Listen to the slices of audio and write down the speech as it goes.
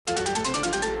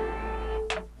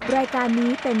รายการ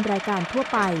นี้เป็นรายการทั่ว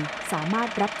ไปสามารถ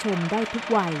รับชมได้ทุก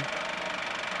วัย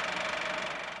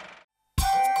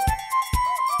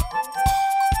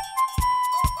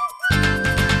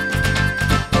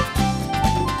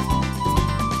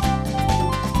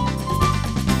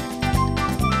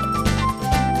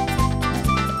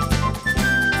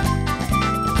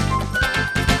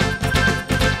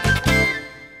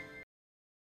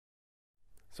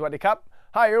สวัสดีครับ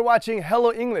Hi, you're watching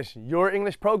Hello English, your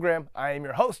English program. I am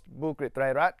your host, Bukrit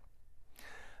Trairat.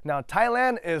 Now,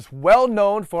 Thailand is well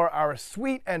known for our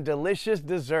sweet and delicious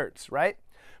desserts, right?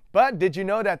 But did you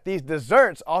know that these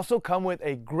desserts also come with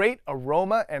a great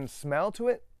aroma and smell to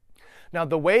it? Now,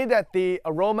 the way that the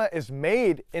aroma is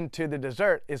made into the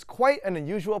dessert is quite an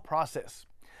unusual process.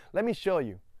 Let me show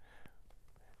you.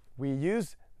 We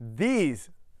use these.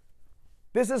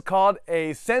 This is called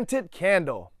a scented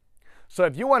candle. So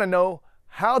if you want to know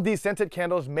how these scented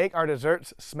candles make our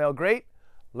desserts smell great,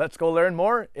 let's go learn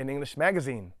more in English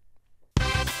Magazine.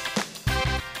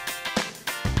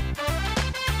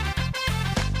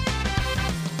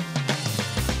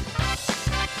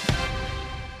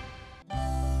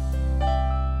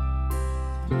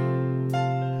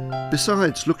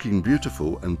 Besides looking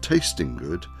beautiful and tasting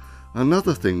good,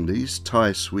 another thing these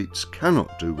Thai sweets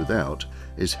cannot do without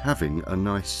is having a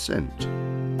nice scent.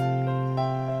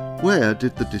 Where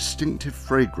did the distinctive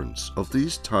fragrance of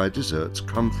these Thai desserts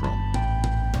come from?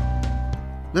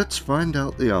 Let's find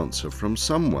out the answer from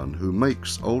someone who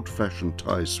makes old-fashioned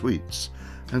Thai sweets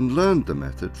and learned the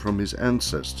method from his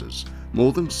ancestors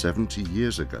more than 70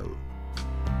 years ago.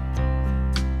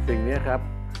 สิ่งนี้ครับ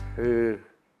คือ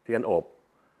เทียนอบ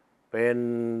เป็น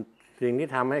สิ่งที่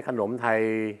ทำให้ขนมไทย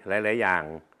หลายๆอย่าง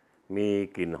มี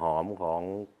กลิ่นหอมของ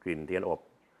กลิ่นเทียนอบ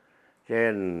เช่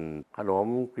นขนม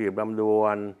กลีบลำดว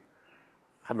น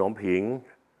ขนมผิง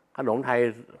ขนมไทย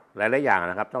หลายๆอย่าง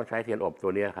นะครับต้องใช้เทียนอบตั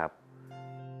วนี้ครับ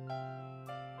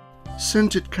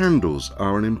Scented candles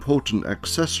are an important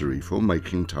accessory for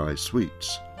making Thai sweets.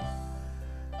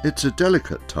 It's a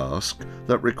delicate task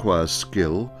that requires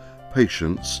skill,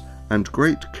 patience, and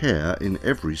great care in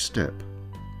every step.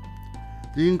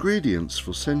 The ingredients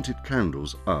for scented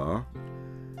candles are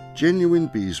genuine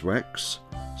beeswax,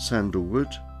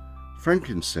 sandalwood,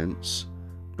 frankincense,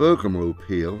 bergamot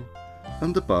peel,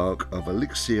 and the bark of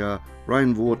Elixir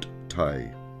reinwort Thai.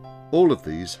 All of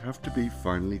these have to be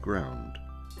finely ground.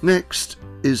 Next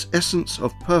is essence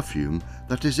of perfume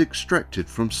that is extracted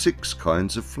from 6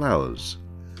 kinds of flowers.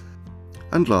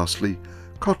 And lastly,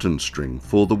 cotton string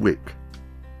for the wick.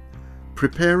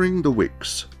 Preparing the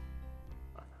wicks.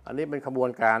 อันนี้เป็นขบว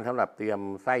นการสำหรับเตรียม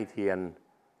ไส้เทียน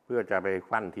เพื่อจะไปค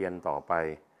วันเทียนต่อไป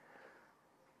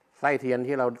ไส้เทียน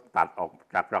ที่เราตัดออก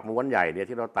จากม้วนใหญ่เนี่ย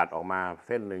ที่เราตัดออกมาเ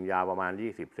ส้นหนึ่งยาวประมาณ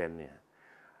20 เซนเนี่ย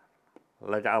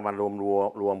เราจะเอามา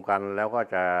รวมกันแล้วก็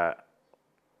จะ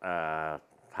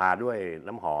ทาด้วย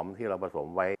น้ำหอมที่เราผสม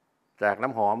ไว้จากน้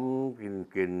ำหอม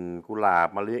กลิ่นกุหลาบ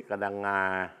มะลิกระดังงา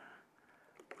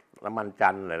น้ำมันจั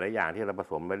นทร์หลายๆอย่างที่เราผ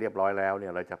สมไว้เรียบร้อยแล้วเนี่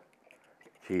ยเราจะ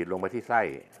ฉีดลงไปที่ไส้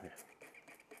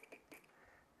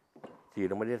ฉีด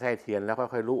ลงไปที่ไส้เทียนแล้ว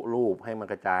ค่อยๆลูบให้มัน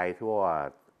กระจายทั่ว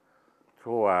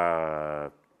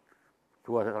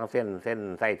ทั้งเส้น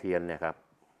ไส้เทียนเนี่ยครับ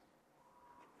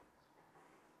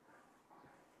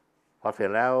พอเสร็จ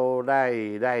แล้ว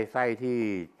ได้ไส้ที่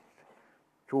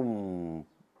ชุ่ม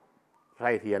ไ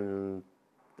ส้เทียน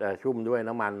ชุ่มด้วย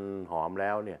น้ำมันหอมแ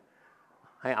ล้วเนี่ย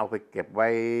ให้เอาไปเก็บไว้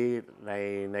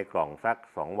ในกล่องสัก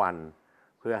2 วัน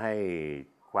เพื่อให้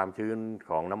ความชื้น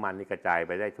ของน้ำมันนี่กระจายไ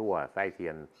ปได้ทั่วไส้เที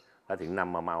ยนแล้วถึงน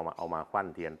ำเอามาควัน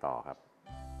เทียนต่อครับ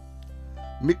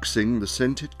Mixing the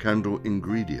scented candle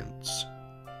ingredients.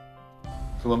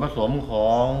 ส่วนผสมข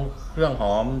องเครื่องห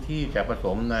อมที่จะผส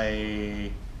มใน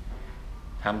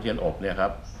ทำเทียนอบเนี่ยครั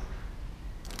บ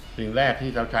สิ่งแรก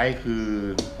ที่เราใช้คือ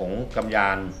ผงกำยา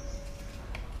น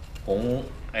ผ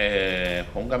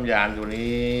งกำยานตัว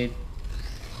นี้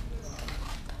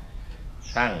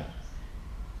ชั่ง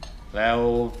แล้ว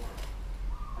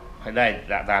ให้ได้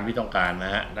ตามที่ต้องการน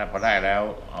ะฮะพอได้แล้ว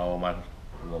เอามา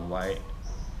รวมไว้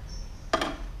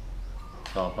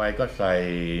ต่อไปก็ใส่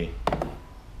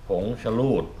ผงชะ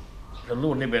ลูด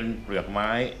นี่เป็นเปลือกไม้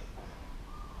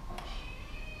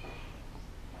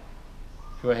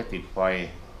ช่วยให้ติดไฟ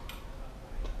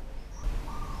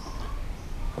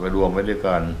เอาไปรวมไว้ด้วย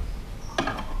กัน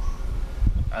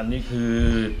อันนี้คือ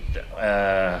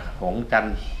ผง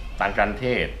ตาลจันเท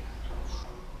ศ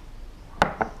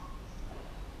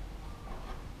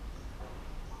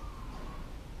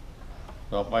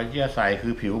ต่อไปที่จะใส่คื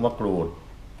อผิวมะกรูด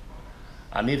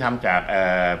อันนี้ทำจาก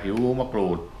ผิวมะกรู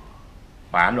ด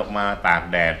ฝานออกมาตาก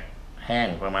แดดแห้ง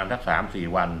ประมาณสัก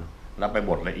 3-4 วันแล้วไป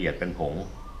บดละเอียดเป็นผง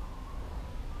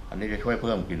อันนี้จะช่วยเ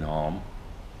พิ่มกลิ่นหอม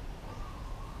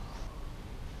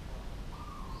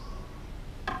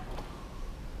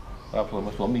แล้วส่วนผ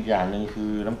สมอีกอย่างหนึ่งคื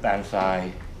อน้ำตาลทราย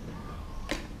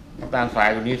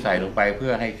ตัวนี้ใส่ลงไปเพื่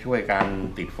อให้ช่วยการ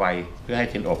ติดไฟเพื่อให้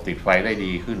เทียนอบติดไฟได้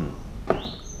ดีขึ้น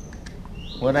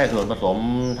เมื่อได้ส่วนผสม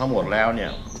ทั้งหมดแล้วเนี่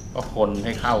ยก็คนใ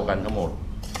ห้เข้ากันทั้งหมด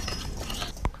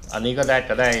อันนี้ก็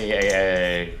จะได้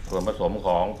ส่วนผสมข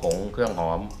องผงเครื่องห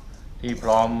อมที่พ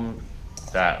ร้อม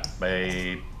จะไป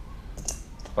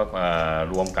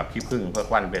รวมกับขี้ผึ้งเพื่อ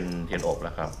ควันเป็นเทียนอบแ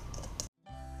ล้วครับ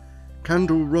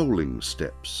Candle rolling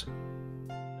steps.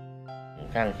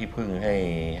 ข้างขี้ผึ้งใ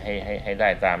ห้ได้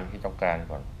ตามที่ต้องการ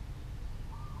ก่อน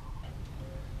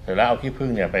เสร็จแล้วเอาขี้ผึ้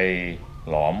งเนี่ยไป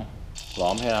หลอ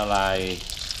มให้ละลาย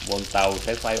บนเตาใ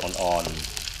ช้ไฟอ่อนๆ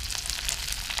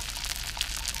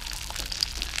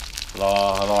ร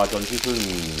อจนขี้ผึ้ง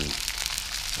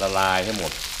ละลายให้หม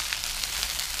ด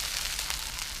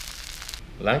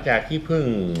หลังจากขี้ผึ้ง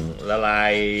ละลา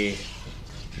ย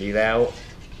ดีแล้ว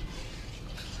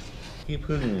ขี้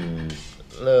ผึ้ง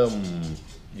เริ่ม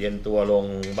เย็นตัวลง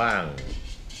บ้าง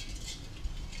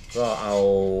ก็เอา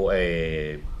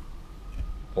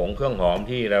ผงเครื่องหอม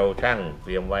ที่เราชั่งเต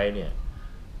รียมไว้เนี่ย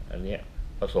อันนี้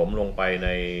ผสมลงไปใน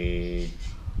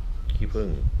ขี้ผึ้ง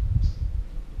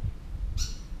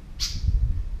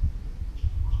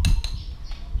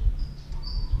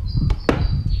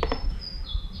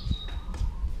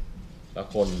แล้ว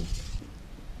คน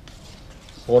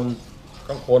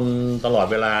ต้องคนตลอด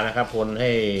เวลานะครับคนใ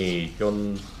ห้จ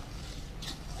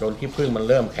นขี้ผึ้งมัน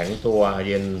เริ่มแข็งตัวเ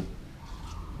ย็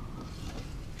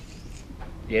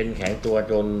นแข็งตัว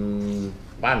จน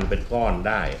ปั้นเป็นก้อนไ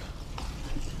ด้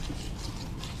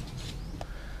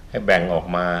ให้แบ่งออก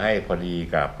มาให้พอดี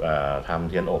กับทำ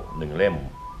เทียนอบ1 เล่ม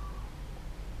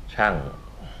ชั่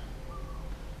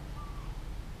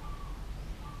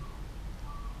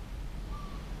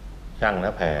งแล้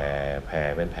วแผ่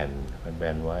เป็นแผ่นเป็นแบ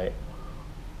นไว้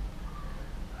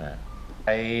ใ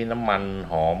ช้น้ำมัน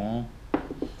หอม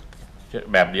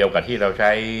แบบเดียวกับที่เราใ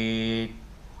ช้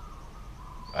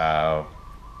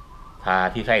ทา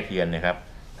ที่ไส้เทียนนะครับ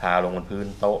ทาลงบนพื้น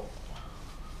โต๊ะ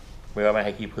เพื่อไม่ใ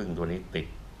ห้ขี้ผึ้งตัวนี้ติด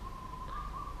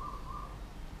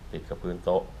กับพื้นโ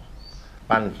ต๊ะ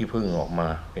ปั้นขี้ผึ้งออกมา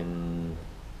เป็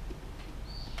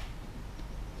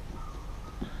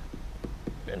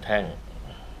นแท่ง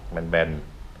แบน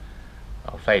ๆเอ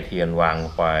าไส้เทียนวาง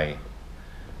ไป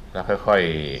แล้วค่อย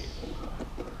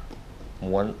ๆ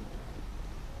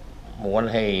ม้วน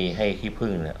ให้ขี้ผึ้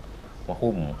งเนี่ยมา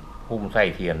หุ้มไส้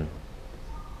เทียน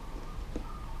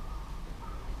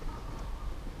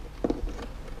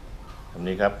แบบ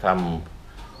นี้ครับ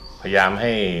พยายามใ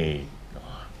ห้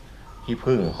ขี้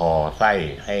ผึ้งห่อไส้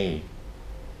ให้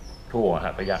ทั่ว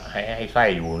พยายามให้ไส้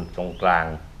อยู่ตรงกลาง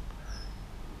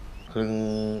ค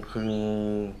รึ่ง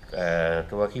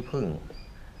ตัวขี้ผึ้ง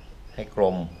ให้กล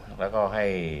มแล้วก็ให้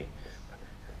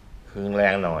ครึ่งแร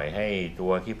งหน่อยให้ตั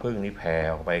วขี้ผึ้งนี้แผ่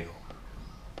ออกไป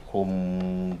คลุม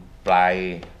ปลาย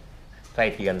ไส้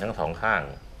เทียนทั้งสองข้าง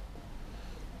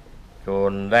จ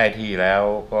นได้ที่แล้ว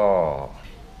ก็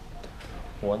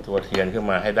ม้วนตัวเทียนขึ้น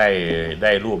มาให้ไ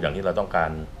ด้รูปอย่างที่เราต้องกา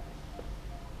ร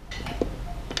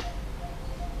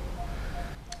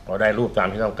พอได้รูปตาม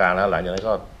ที่ต้องการแล้วหลังจากนั้น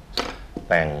ก็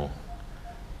แต่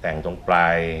งตรงปลา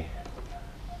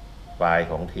ย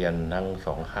ของเทียนทั้งส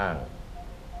องข้าง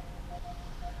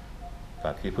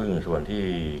ตัดขี้ผึ้งส่วนที่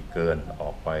เกินออ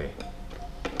กไป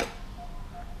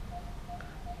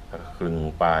คลึง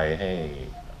ปลายให้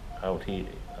เข้าที่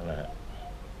นะฮะ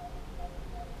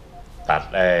ตัด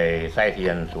ไส้เที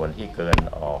ยนส่วนที่เกิน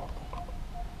ออก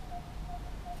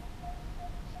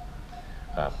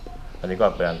ครับอันนี้ก็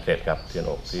เป็นเสร็จกับเทียน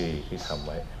อบที่ทำไ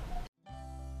ว้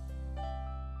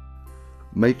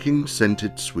Making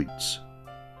scented sweets.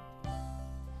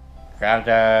 การ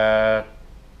จะ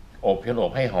อบเทียนอ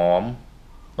บให้หอม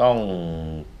ต้อง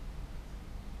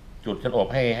จุดเทียนอบ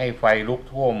ให้ไฟลุก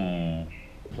ท่วม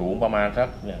สูงประมาณสัก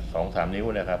2-3 นิ้ว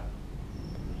นะครับ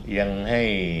เอียงใ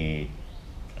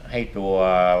ห้ตัว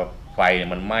ไฟ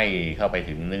มันไหม้เข้าไป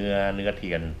ถึงเนื้อเ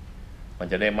ทียนมัน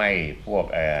จะได้ไหม้พวก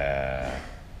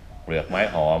เปลือกไม้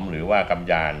หอมหรือว่าก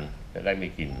ำยานจะได้มี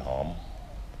กลิ่นหอม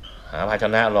หาภาช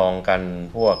นะรองกัน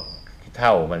พวกขี้เถ้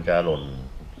ามันจะหล่น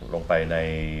ลงไปใน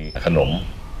ขนม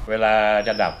เวลาจ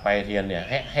ะดับไฟเทียนเนี่ย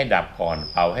ให้ดับก่อน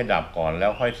เป่าให้ดับก่อนแล้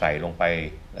วค่อยใส่ลงไป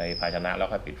ในภาชนะแล้ว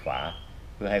ค่อยปิดฝา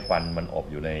เพื่อให้ควันมันอบ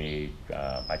อยู่ใน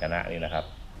ภาชนะนี้นะครับ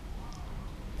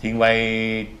ทิ้งไว้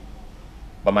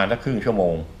ประมาณสักครึ่งชั่วโม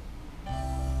ง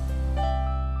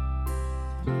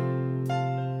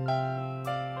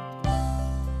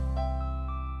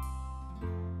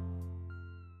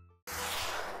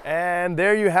And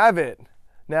there you have it.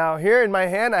 Now here in my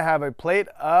hand I have a plate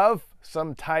of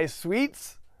some Thai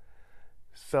sweets.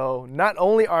 So not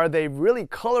only are they really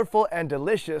colorful and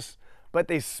delicious, but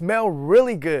they smell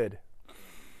really good.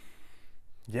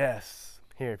 Yes,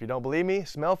 here, if you don't believe me,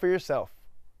 smell for yourself.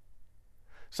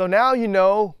 So now you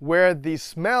know where the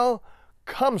smell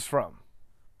comes from.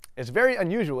 It's very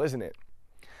unusual, isn't it?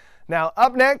 Now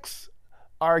up next,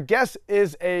 our guest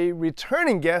is a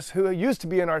returning guest who used to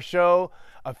be in our show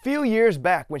a few years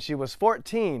back when she was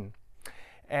 14.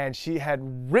 And she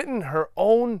had written her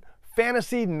own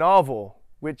fantasy novel,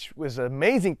 which was an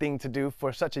amazing thing to do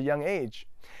for such a young age.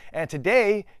 And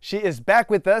today, she is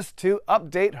back with us to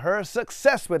update her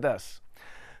success with us.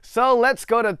 So let's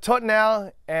go to Tot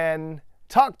now and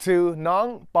talk to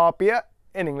Nong Bopia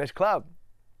in English Club.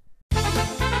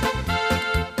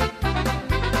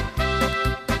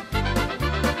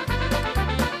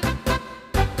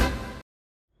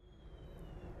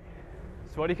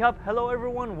 สวัสดีครับ Hello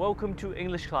everyone, welcome to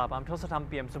English Club. I'm Tosatam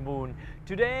PM Samoon.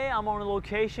 Today I'm on a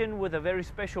location with a very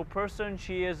special person.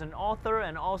 She is an author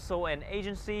and also an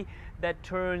agency that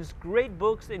turns great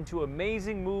books into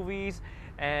amazing movies.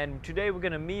 And today we're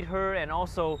going to meet her, and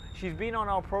also she's been on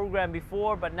our program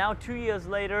before, but now 2 years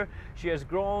later she has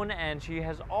grown and she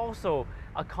has also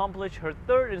accomplished her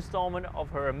third installment of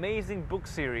her amazing book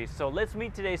series. So let's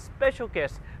meet today's special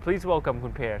guest. Please welcome คุ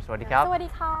ณเพร สวัสดีครับ สวัสดี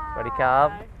ค่ะ สวัสดีครับ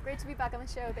Great to be back on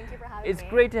the show. Thank you for having It's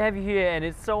me. great to have you here, and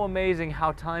it's so amazing how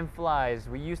time flies.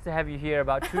 We used to have you here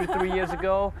about 2 to 3 years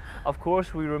ago. Of course,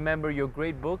 we remember your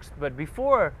great books, but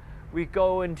before we go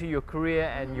into your career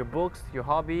and your books, your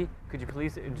hobby, could you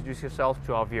please introduce yourself to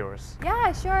our viewers?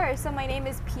 Yeah, sure. So my name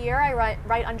is Pierre. I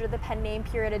write under the pen name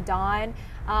Pierre.9.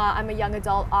 I'm a young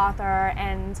adult author,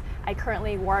 and I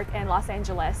currently work in Los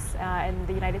Angeles in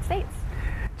the United States.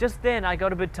 Just then, I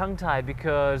got a bit tongue-tied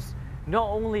because not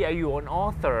only are you an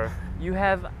author, you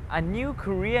have a new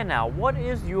career now. What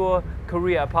is your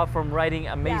career apart from writing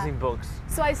amazing books?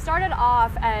 So I started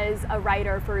off as a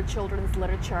writer for children's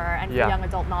literature and for young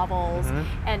adult novels.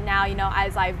 And now,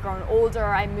 as I've grown older,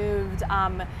 I moved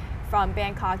from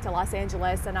Bangkok to Los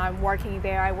Angeles, and I'm working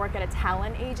there. I work at a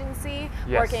talent agency,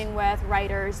 working with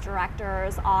writers,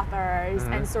 directors, authors,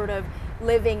 and sort of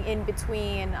living in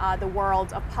between the world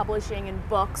of publishing and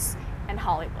books and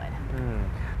Hollywood.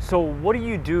 So what do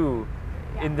you do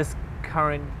in this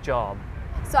current job?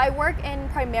 So I work in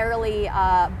primarily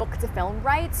book to film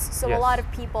rights. So a lot of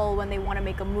people, when they want to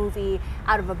make a movie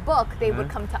out of a book, they would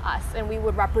come to us, and we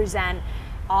would represent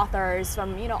authors from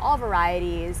all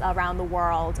varieties around the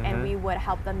world, and we would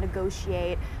help them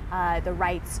negotiate the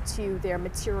rights to their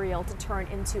material to turn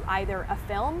into either a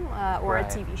film or a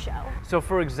TV show. So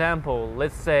for example,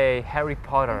 let's say Harry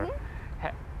Potter.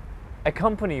 A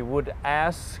company would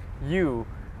ask you,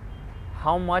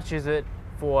 how much is it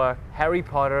for Harry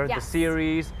Potter, the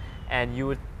series, and you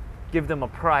would give them a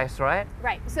price, right?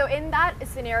 Right. So in that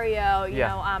scenario,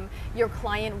 your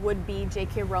client would be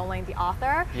J.K. Rowling, the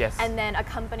author, and then a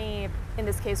company, in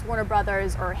this case Warner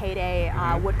Brothers or Heyday,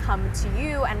 would come to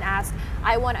you and ask,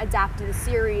 I want to adapt the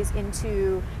series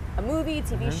into a movie,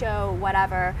 TV show,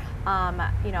 whatever.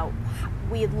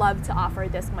 We'd love to offer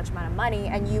this much amount of money,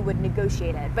 and you would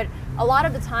negotiate it. But a lot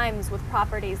of the times with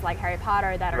properties like Harry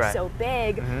Potter that are so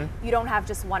big, you don't have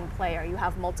just one player. You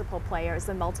have multiple players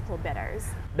and multiple bidders.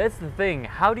 That's the thing.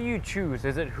 How do you choose?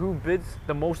 Is it who bids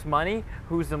the most money,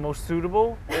 who's the most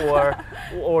suitable,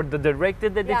 or the director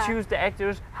that they choose, the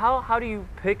actors? How do you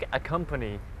pick a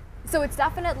company? So it's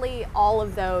definitely all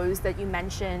of those that you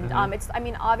mentioned.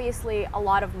 Obviously a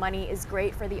lot of money is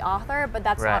great for the author, but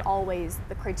that's not always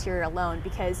the criteria alone,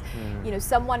 because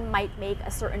someone might make a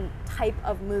certain type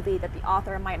of movie that the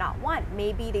author might not want.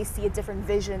 Maybe they see a different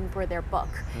vision for their book,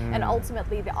 and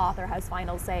ultimately the author has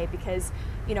final say, because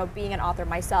being an author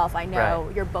myself, I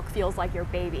know your book feels like your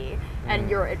baby,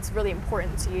 and it's really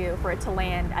important to you for it to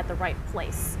land at the right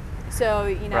place. So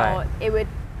it would.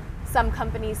 Some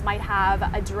companies might have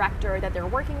a director that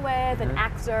they're working with, an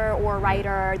actor or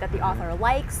writer that the author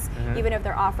likes. Even if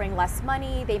they're offering less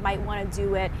money, they might want to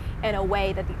do it in a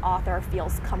way that the author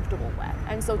feels comfortable with.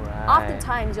 And so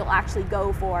oftentimes you'll actually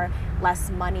go for less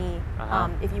money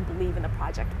if you believe in the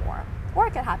project more. Or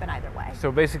it could happen either way.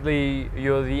 So basically,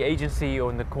 you're the agency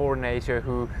or the coordinator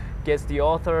who gets the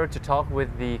author to talk with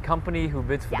the company who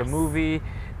bids for the movie,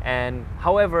 and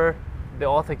however, the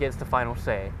author gets the final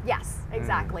say. Yes,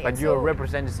 exactly. But you're a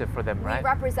representative for them, right? We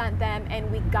represent them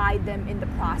and we guide them in the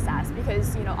process,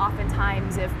 because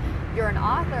oftentimes if you're an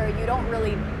author, you don't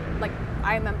really, like,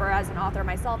 I remember as an author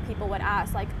myself, people would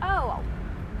ask like, oh,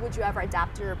 would you ever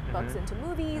adapt your books into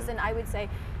movies? And I would say,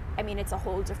 I mean, it's a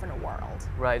whole different world.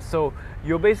 Right. So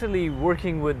you're basically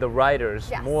working with the writers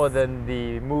Yes. more than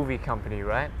the movie company,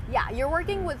 right? Yeah, you're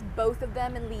working with both of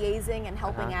them and liaising and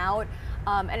helping out.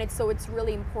 And it's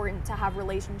really important to have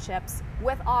relationships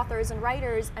with authors and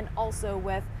writers and also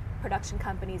with production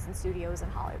companies and studios in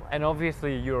Hollywood. And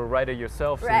obviously you're a writer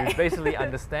yourself, so Right. you basically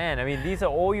understand. I mean, these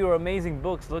are all your amazing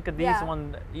books. Look at these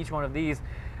each one of these.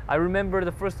 I remember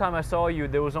the first time I saw you,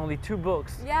 there was only 2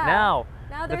 books. Yeah. Now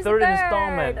the there's a third third.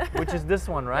 installment, which is this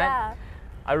one, right? Yeah.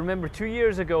 I remember 2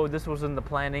 years ago this was in the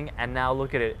planning, and now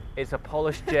look at it. It's a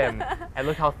polished gem, and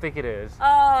look how thick it is.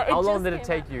 How long did it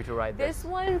take you to write this? This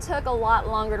one took a lot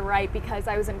longer to write because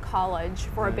I was in college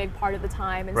for a big part of the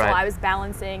time, and so Right. I was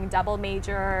balancing double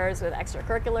majors with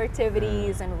extracurricular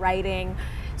activities and writing.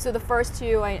 So the first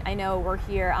 2 I know were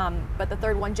here, but the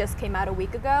third one just came out a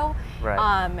week ago. Right.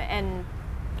 And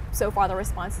so far the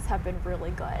responses have been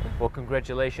really good. Well,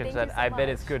 congratulations. Thank you so I bet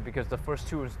it's much. good because the first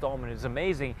 2 installment is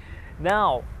amazing.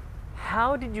 Now,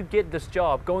 how did you get this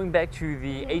job? Going back to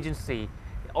the agency,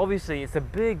 obviously it's a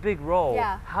big role.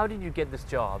 Yeah. How did you get this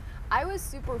job? I was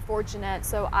super fortunate.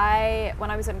 So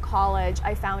when I was in college,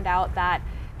 I found out that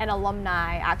an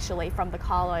alumni actually from the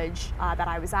college that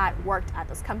I was at worked at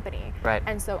this company. Right.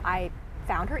 And so I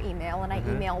found her email and I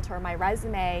emailed her my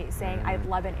resume saying I'd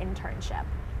love an internship.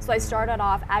 So I started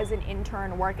off as an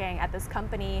intern working at this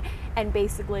company and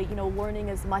basically,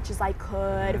 learning as much as I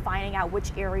could, finding out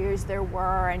which areas there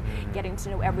were and getting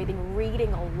to know everything,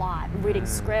 reading a lot, reading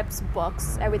scripts,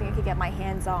 books, everything I could get my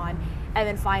hands on. And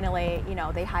then finally,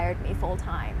 they hired me full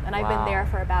time. And I've been there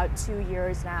for about 2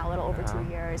 years now, a little over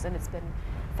 2 years, and it's been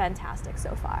fantastic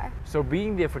so far. So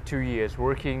being there for 2 years,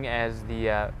 working as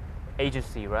the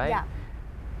agency, right? Yeah.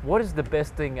 What is the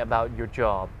best thing about your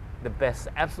job? The best,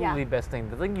 absolutely best thing,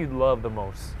 the thing you love the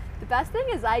most? The best thing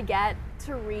is I get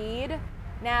to read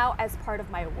now as part of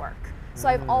my work. So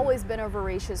I've always been a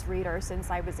voracious reader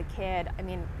since I was a kid. I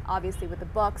mean, obviously with the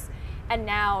books. And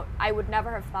now I would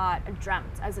never have thought or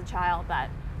dreamt as a child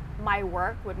that my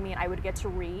work would mean I would get to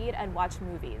read and watch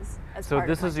movies as So part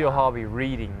this of my is your job. hobby,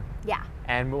 reading Yeah.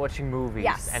 and watching movies.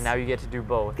 Yes. And now you get to do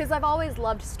both. Because I've always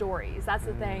loved stories. That's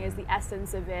the thing, is the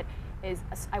essence of it is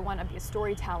I want to be a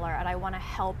storyteller and I want to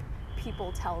help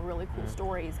people tell really cool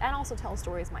stories and also tell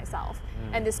stories myself.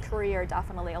 And this career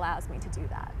definitely allows me to do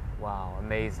that. Wow,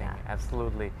 amazing, Yeah.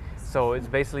 absolutely. So it's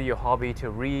basically your hobby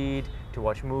to read, to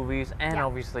watch movies, and Yeah.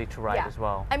 obviously to write as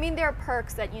well. I mean, there are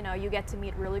perks that, you get to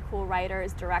meet really cool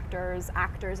writers, directors,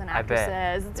 actors, and I bet.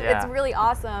 actresses. Yeah. It's really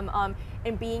awesome.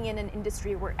 And being in an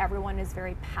industry where everyone is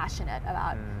very passionate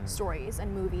about stories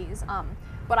and movies.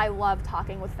 But I love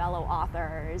talking with fellow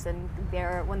authors, and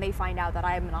when they find out that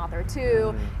I'm an author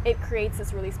too, it creates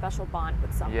this really special bond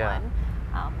with someone.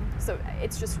 So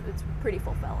it's pretty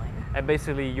fulfilling. And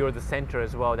basically you're the center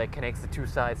as well that connects the 2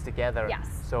 sides together. Yes.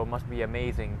 So it must be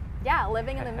amazing. Yeah,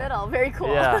 living in the middle, very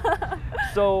cool. Yeah.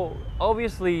 So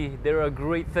obviously there are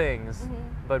great things,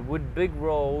 but with big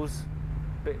roles,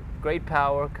 great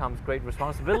power comes great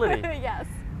responsibility. Yes.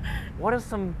 What are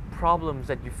some problems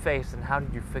that you face and how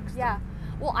did you fix them? Yeah.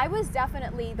 Well, I was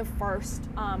definitely the first,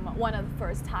 one of the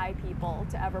first Thai people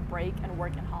to ever break and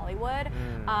work in Hollywood.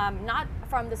 Not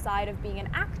from the side of being an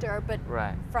actor, but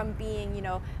Right. from being,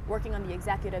 working on the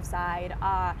executive side.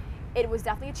 It was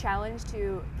definitely a challenge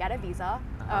to get a visa,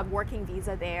 a working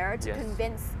visa there, to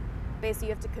Yes. basically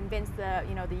you have to convince the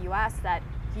US that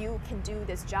you can do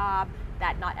this job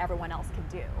that not everyone else can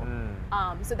do.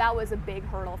 So that was a big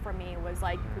hurdle for me, was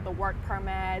like the work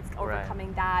permits,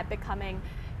 overcoming that, becoming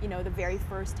the very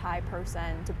first Thai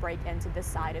person to break into this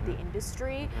side of the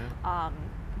industry.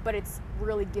 But it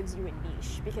really gives you a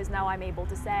niche because now I'm able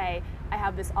to say I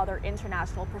have this other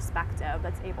international perspective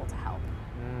that's able to help.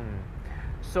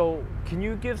 So can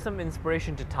you give some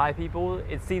inspiration to Thai people?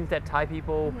 It seems that Thai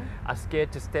people are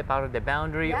scared to step out of their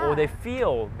boundary, or Yeah. they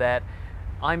feel that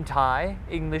I'm Thai,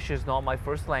 English is not my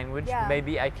first language, Yeah.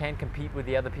 maybe I can't compete with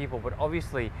the other people, but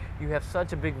obviously you have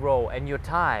such a big role and you're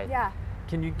Thai. Yeah.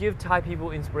 Can you give Thai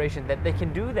people inspiration that they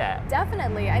can do that?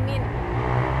 Definitely. I mean,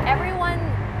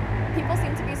 people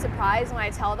seem to be surprised when I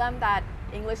tell them that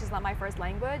English is not my first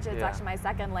language. It's Yeah. actually my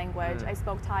second language. I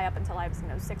spoke Thai up until I was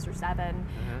 6 or 7.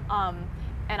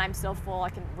 And I'm still full. I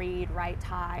can read, write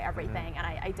Thai, everything, and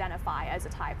I identify as a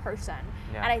Thai person.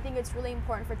 Yeah. And I think it's really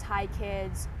important for Thai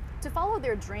kids to follow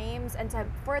their dreams and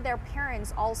for their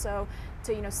parents also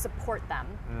to support them,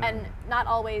 and not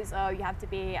always you have to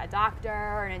be a doctor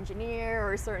or an engineer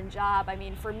or a certain job. I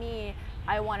mean, for me,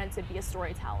 I wanted to be a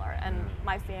storyteller, and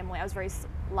my family, I was very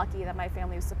lucky that my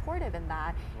family was supportive in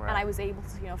that, and I was able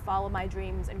to follow my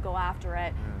dreams and go after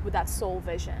it with that sole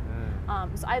vision.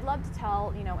 So I'd love to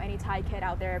tell any Thai kid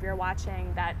out there, if you're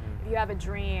watching, that if you have a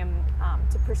dream,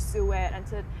 to pursue it and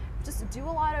to just do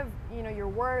a lot of your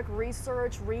work,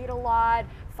 research, read a lot,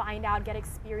 find out, get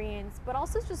experience, but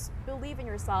also just believe in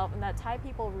yourself and that Thai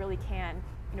people really can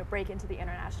break into the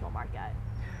international market.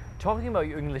 Talking about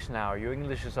your English now, your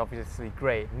English is obviously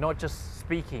great, not just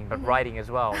speaking but writing as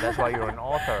well. That's why you're an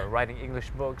author, writing English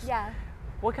books. Yeah.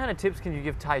 What kind of tips can you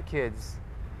give Thai kids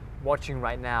watching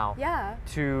right now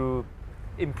to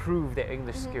improve their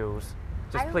English skills?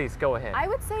 Just please go ahead. I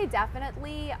would say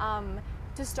definitely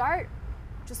to start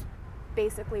just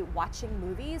basically watching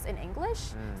movies in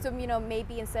English. So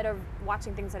maybe instead of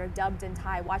watching things that are dubbed in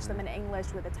Thai, watch them in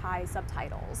English with the Thai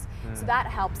subtitles. So that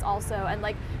helps also. And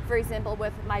like, for example,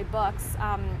 with my books,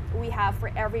 we have, for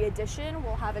every edition,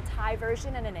 we'll have a Thai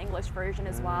version and an English version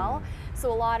as well. So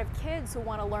a lot of kids who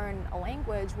want to learn a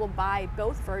language will buy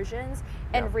both versions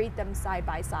and read them side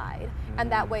by side. And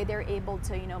that way they're able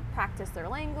to practice their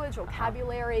language,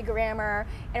 vocabulary, grammar,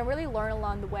 and really learn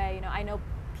along the way. I know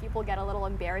people get a little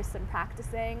embarrassed in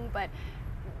practicing, but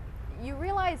you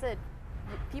realize that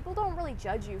people don't really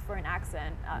judge you for an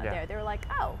accent there. They're like,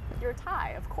 oh, you're Thai,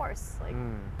 of course. Like,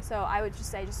 so I would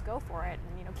just say, just go for it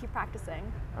and keep practicing.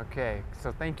 Okay,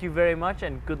 so thank you very much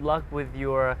and good luck with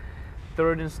your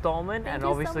third installment. Thank and you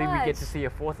so obviously we get to much. see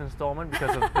a fourth installment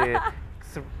because of the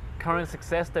current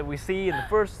success that we see in the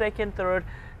first, second, third.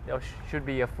 There should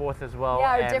be a fourth as well.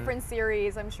 Yeah, a different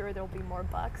series. I'm sure there'll be more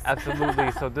books.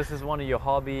 Absolutely. So this is one of your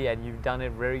hobby and you've done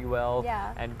it very well.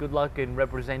 Yeah. And good luck in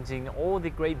representing all the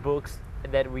great books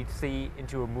that we see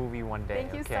into a movie one day.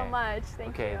 Thank you so much.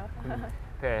 Thank you.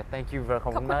 เพร thank you very ขอ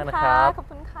บคุณ much นะค ค่ะ รับ ขอบ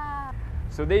คุณค่ะ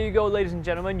So there you go, ladies and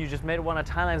gentlemen. You just met one of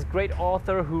Thailand's great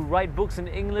authors who write books in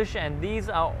English, and these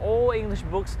are all English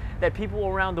books that people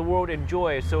around the world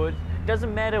enjoy. So it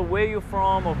doesn't matter where you're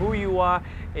from or who you are.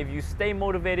 If you stay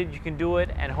motivated, you can do it,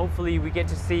 and hopefully we get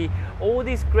to see all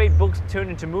these great books turned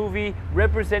into movie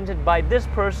represented by this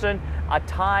person, a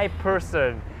Thai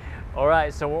person. All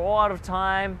right, so we're all out of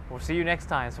time. We'll see you next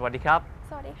time. สวัสดีครับ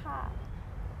สวัสดีค่ะ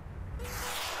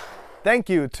Thank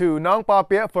you to Nong Pa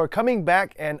Pia for coming back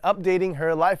and updating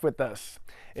her life with us.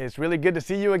 It's really good to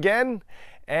see you again,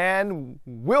 and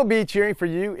we'll be cheering for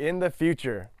you in the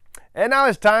future. And now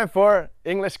it's time for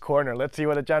English Corner. Let's see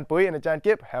what Ajahn Pui and Ajahn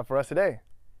Kip have for us today.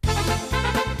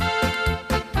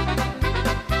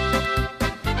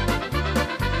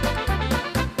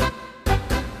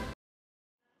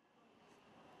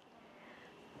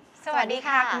 สวัสดี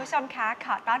ค่ะคุณผู้ชมคะข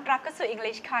อต้อนรับเข้าสู่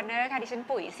English Corner ค่ะดิฉัน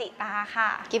ปุ๋ยสิตาค่ะ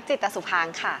กิฟจิตสุพาง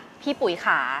ค์ค่ะพี่ปุ๋ยข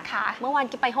า ค่ะ เมื่อวาน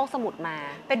กิฟไปห้องสมุดมา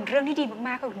เป็นเรื่องที่ดีม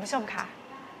ากๆค่ะคุณผู้ชมค่ะ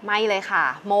ไม่เลยค่ะ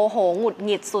โมโหหงุดห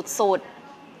งิดสุด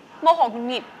โมโหหงุด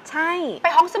หงิด ๆใช่ ไป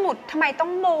ห้องสมุดทำไมต้อง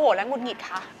โมโหและหงุดหงิด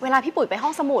คะ เวลาพี่ปุ๋ยไปห้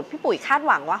องสมุดพี่ปุ๋ยคาดห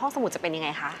วังว่าห้องสมุดจะเป็นยังไง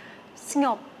คะ สง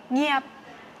บเงียบ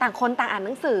ต่างคนต่างอ่านห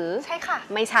นังสือ ใช่ค่ะ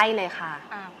ไม่ใช่เลยค่ะ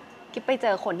อ้าว กิฟไปเจ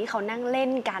อคนที่เขานั่งเล่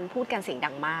นกันพูดกันเสียงดั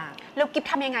งมาก แล้วกิฟ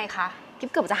ทำยังไงคะ กิฟ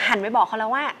เกือบจะหันไปบอกเขาแล้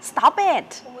วว่า stop it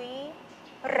อุ๊ย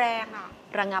แรงอ่ะ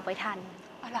ระงับไว้ทัน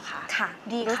อ๋อเหรอคะ ค่ะ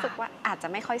ดีค่ะ รู้สึกว่าอาจจะ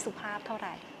ไม่ค่อยสุภาพเท่าไห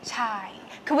ร่ ใช่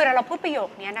คือเวลาเราพูดประโยค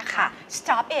นี้นะคะ ค่ะ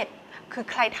stop it คือ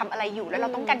ใครทำอะไรอยู่แล้วเรา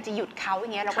ต้องการจะหยุดเขาอย่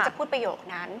างเงี้ยเราก็ ค่ะ จะพูดประโยค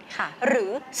นั้น ค่ะ หรื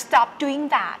อ stop doing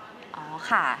that อ๋อ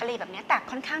ค่ะ อะไรแบบนี้แต่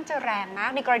ค่อนข้างจะแรงมา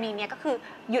กในกรณีเนี้ยก็คือ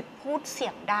หยุดพูดเสี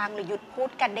ยงดังหรือหยุดพูด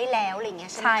กันได้แล้วอะไรเงี้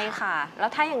ยใช่ไหม ใช่ค่ะ แล้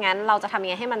วถ้าอย่างนั้นเราจะทำยั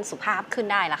งไงให้มันสุภาพขึ้น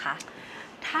ได้ล่ะคะ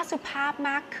ถ้าสุภาพ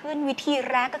มากขึ้นวิธี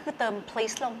แรกก็คือเติม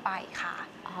please ลงไปค่ะ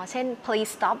อ๋อ เช่น please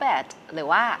stop it หรือ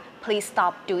ว่า please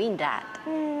stop doing that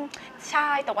ใช่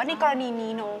แต่ว่าในกรณี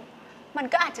นี้เนอะมัน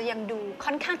ก็อาจจะยังดูค่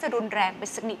อนข้างจะรุนแรงไป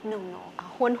สักนิดนึงเนอะ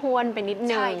ห้วนๆไปนิด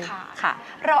นึง ใช่ค่ะ ค่ะ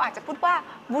เราอาจจะพูดว่า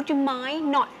would you mind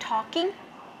not talking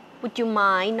would you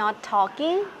mind not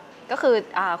talking ก็คือ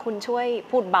คุณช่วย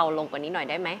พูดเบาลงกว่านี้หน่อย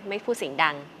ได้ไหม ไม่พูดเสียงดั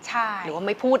ง ใช่ หรือว่าไ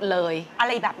ม่พูดเลย อะไ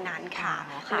รแบบนั้นค่ะ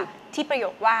อ๋อ ห ค่ะ รือที่ประโย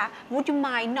คว่า would you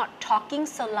mind not talking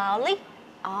so loudly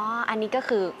อ๋อ อันนี้ก็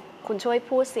คือคุณช่วย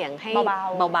พูดเสียงให้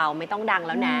เบาๆ ไม่ต้องดังแ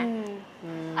ล้วนะ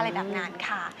อะไรแบบนั้น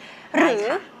ค่ะ ห ได้ รือ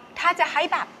ค่ะ ถ้าจะให้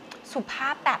แบบสุภา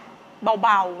พแบบเบ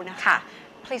าๆนะคะ ค่ะ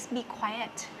please be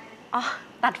quiet อ๋อ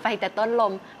ตัดไฟแต่ต้นล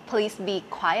ม please be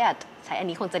quiet ใช้อัน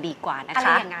นี้คงจะดีกว่านะคะ อะไร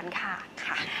อย่างนั้นค่ะ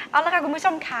เอาละค่ะคุณผู้ช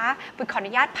มคะปุ๋ยขออ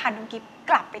นุญาตพาน้องกิฟ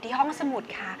กลับไปที่ห้องสมุด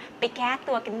ค่ะ ไปแก้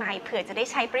ตัวกันใหม่เผื่อจะได้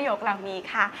ใช้ประโยคเหล่านี้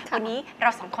ค่ะ วันนี้เรา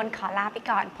สองคนขอลาไป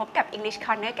ก่อน พบกับ English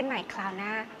Corner กันใหม่คราวหน้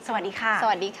า สวัสดีค่ะ ส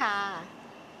วัสดีค่ะ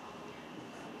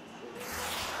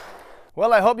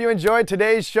Well, I hope you enjoyed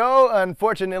today's show.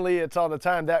 Unfortunately, it's all the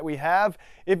time that we have.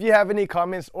 If you have any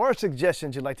comments or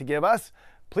suggestions you'd like to give us,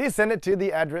 please send it to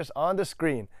the address on the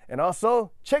screen. And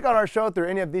also, check out our show through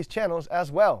any of these channels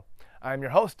as well. I'm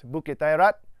your host, Bukit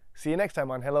Tayrat. See you next time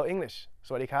on Hello English. ส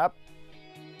วัสดีครับ